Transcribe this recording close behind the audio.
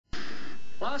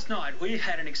Last night we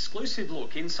had an exclusive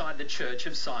look inside the Church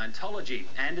of Scientology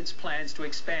and its plans to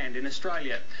expand in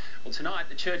Australia. Well, tonight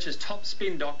the church's top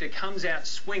spin doctor comes out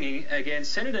swinging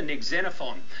against Senator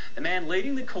Xenuphon, the man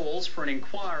leading the calls for an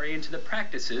inquiry into the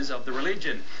practices of the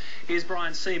religion. Here's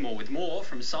Bryan Seymour with more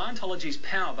from Scientology's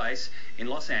power base in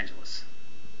Los Angeles.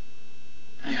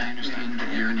 Yeah, I understand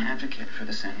that you're an advocate for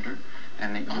the senator.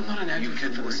 And that I'm not an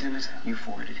advocate for the senator. You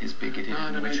forwarded his bigoted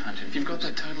and witch-hunted views. You've got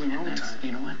that totally wrong, Tony.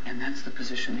 You know what? And that's the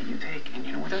position that you take. And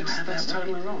you know what? That's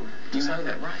totally wrong. You have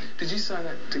that right. Did you say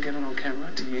that to get it on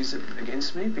camera, to use it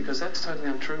against me? Because that's totally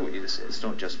untrue what you just said. It's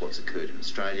not just what's occurred in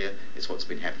Australia, it's what's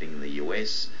been happening in the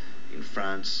US, in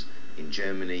France, in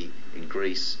Germany, in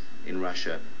Greece, in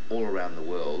Russia, all around the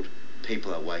world.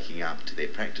 People are waking up to their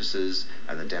practices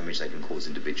and the damage they can cause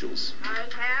individuals.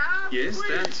 Yes,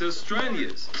 that's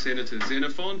Australia's Senator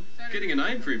Xenuphon getting a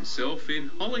name for himself in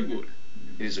Hollywood.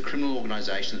 It is a criminal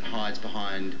organisation that hides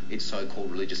behind its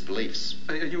so-called religious beliefs.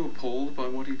 Are you appalled by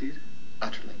what he did?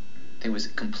 Utterly. It was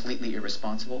completely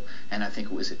irresponsible, and I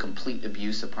think it was a complete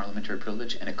abuse of parliamentary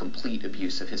privilege and a complete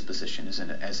abuse of his position as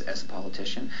a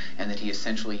politician, and that he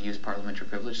essentially used parliamentary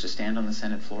privilege to stand on the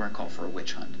Senate floor and call for a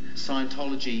witch hunt.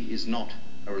 Scientology is not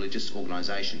a religious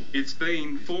organisation. It's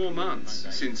been 4 months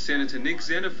since Senator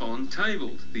Xenuphon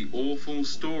tabled the awful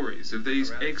stories of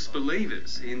these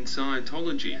ex-believers in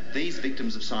Scientology. These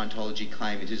victims of Scientology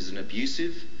claim it is an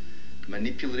abusive,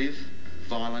 manipulative,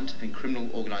 violent and criminal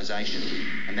organisation,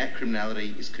 and that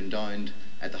criminality is condoned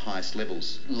at the highest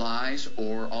levels. Lies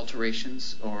or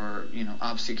alterations or,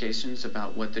 obfuscations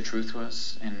about what the truth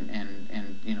was,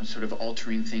 and sort of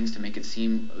altering things to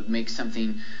make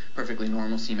something perfectly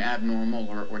normal seem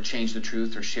abnormal, or change the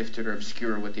truth or shift it or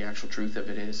obscure what the actual truth of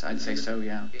it is. I'd say so,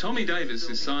 yeah. Tommy Davis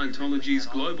is Scientology's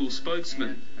global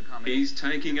spokesman. He's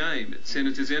taking aim at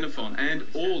Senator Xenuphon and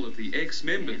all of the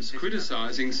ex-members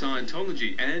criticising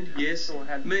Scientology and, yes,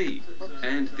 me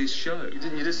and this show.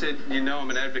 You just said, I'm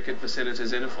an advocate for Senator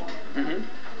Xenuphon. Mm-hmm.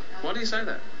 Why do you say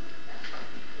that?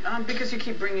 Because you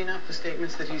keep bringing up the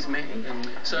statements that he's made. And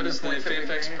so does the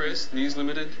Fairfax Press, News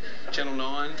Limited, Channel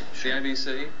 9, Sure. the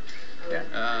ABC. Yeah.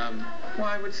 Well,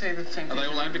 I would say the same thing. Are they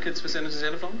all advocates for Senator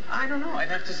Xenuphon? I don't know. I'd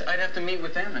have to meet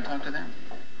with them and talk to them.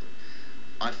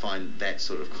 I find that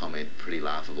sort of comment pretty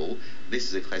laughable. This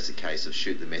is a classic case of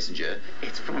shoot the messenger.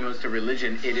 It's foremost a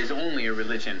religion. It is only a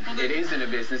religion. It isn't a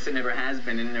business. It never has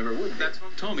been and never would be.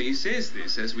 Tommy says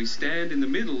this as we stand in the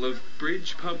middle of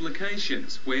Bridge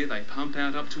Publications, where they pump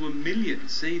out up to 1 million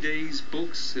CDs,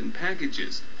 books and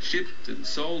packages, shipped and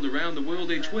sold around the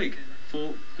world each week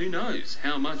for who knows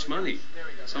how much money.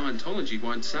 Scientology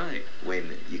won't say.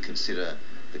 When you consider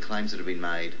the claims that have been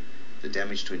made, the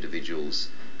damage to individuals,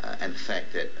 and the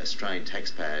fact that Australian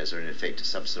taxpayers are in effect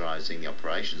subsidising the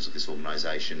operations of this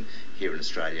organisation here in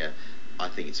Australia, I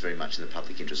think it's very much in the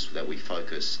public interest that we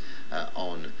focus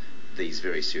on these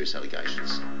very serious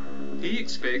allegations. He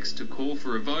expects to call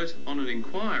for a vote on an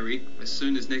inquiry as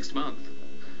soon as next month.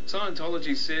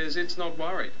 Scientology says it's not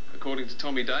worried. According to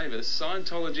Tommy Davis,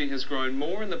 Scientology has grown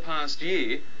more in the past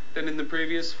year than in the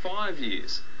previous 5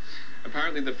 years.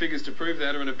 Apparently the figures to prove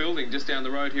that are in a building just down the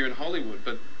road here in Hollywood,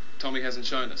 but Tommy hasn't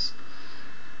shown us.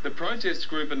 The protest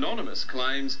group Anonymous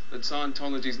claims that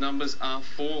Scientology's numbers are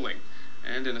falling,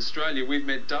 and in Australia we've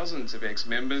met dozens of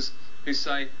ex-members who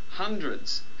say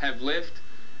hundreds have left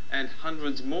and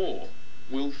hundreds more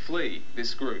will flee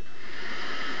this group.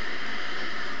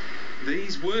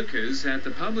 These workers at the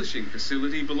publishing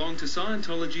facility belong to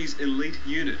Scientology's elite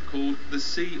unit called the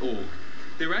Sea Org.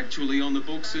 They're actually on the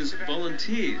books as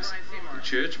volunteers. The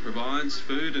church provides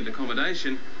food and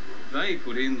accommodation. They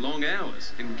put in long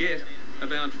hours and get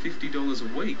about $50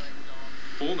 a week.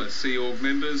 Former Sea Org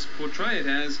members portray it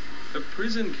as a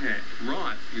prison camp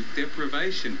rife with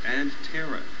deprivation and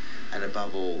terror. And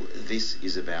above all, this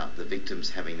is about the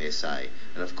victims having their say.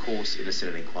 And of course, in a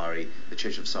Senate inquiry, the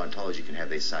Church of Scientology can have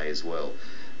their say as well.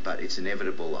 But it's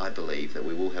inevitable, I believe, that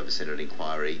we will have a Senate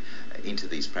inquiry into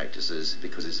these practices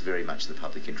because it's very much in the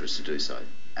public interest to do so.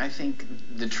 I think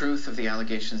the truth of the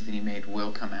allegations that he made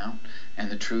will come out, and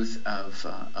the truth of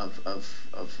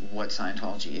what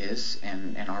Scientology is,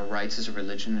 and our rights as a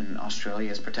religion in Australia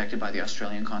as protected by the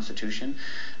Australian Constitution.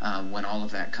 When all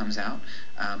of that comes out,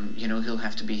 he'll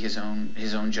have to be his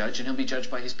own judge, and he'll be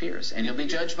judged by his peers, and he'll be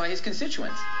judged by his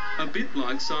constituents. A bit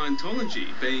like Scientology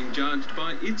being judged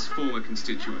by its former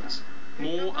constituents.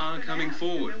 More are coming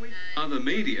forward. Other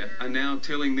media are now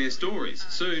telling their stories.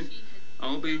 Soon,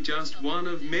 I'll be just one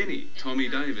of many Tommy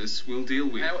Davis will deal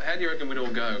with. How do you reckon we'd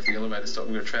all go if the elevator stopped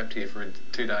and we were trapped here for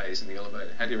 2 days in the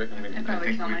elevator? How do you reckon we'd... I'd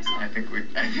probably kill myself. I think we'd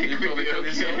You'd probably kill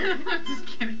yourself? I'm just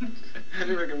kidding. How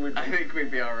do you reckon we'd... I think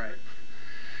we'd be all right.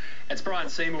 It's Bryan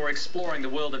Seymour exploring the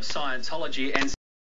world of Scientology and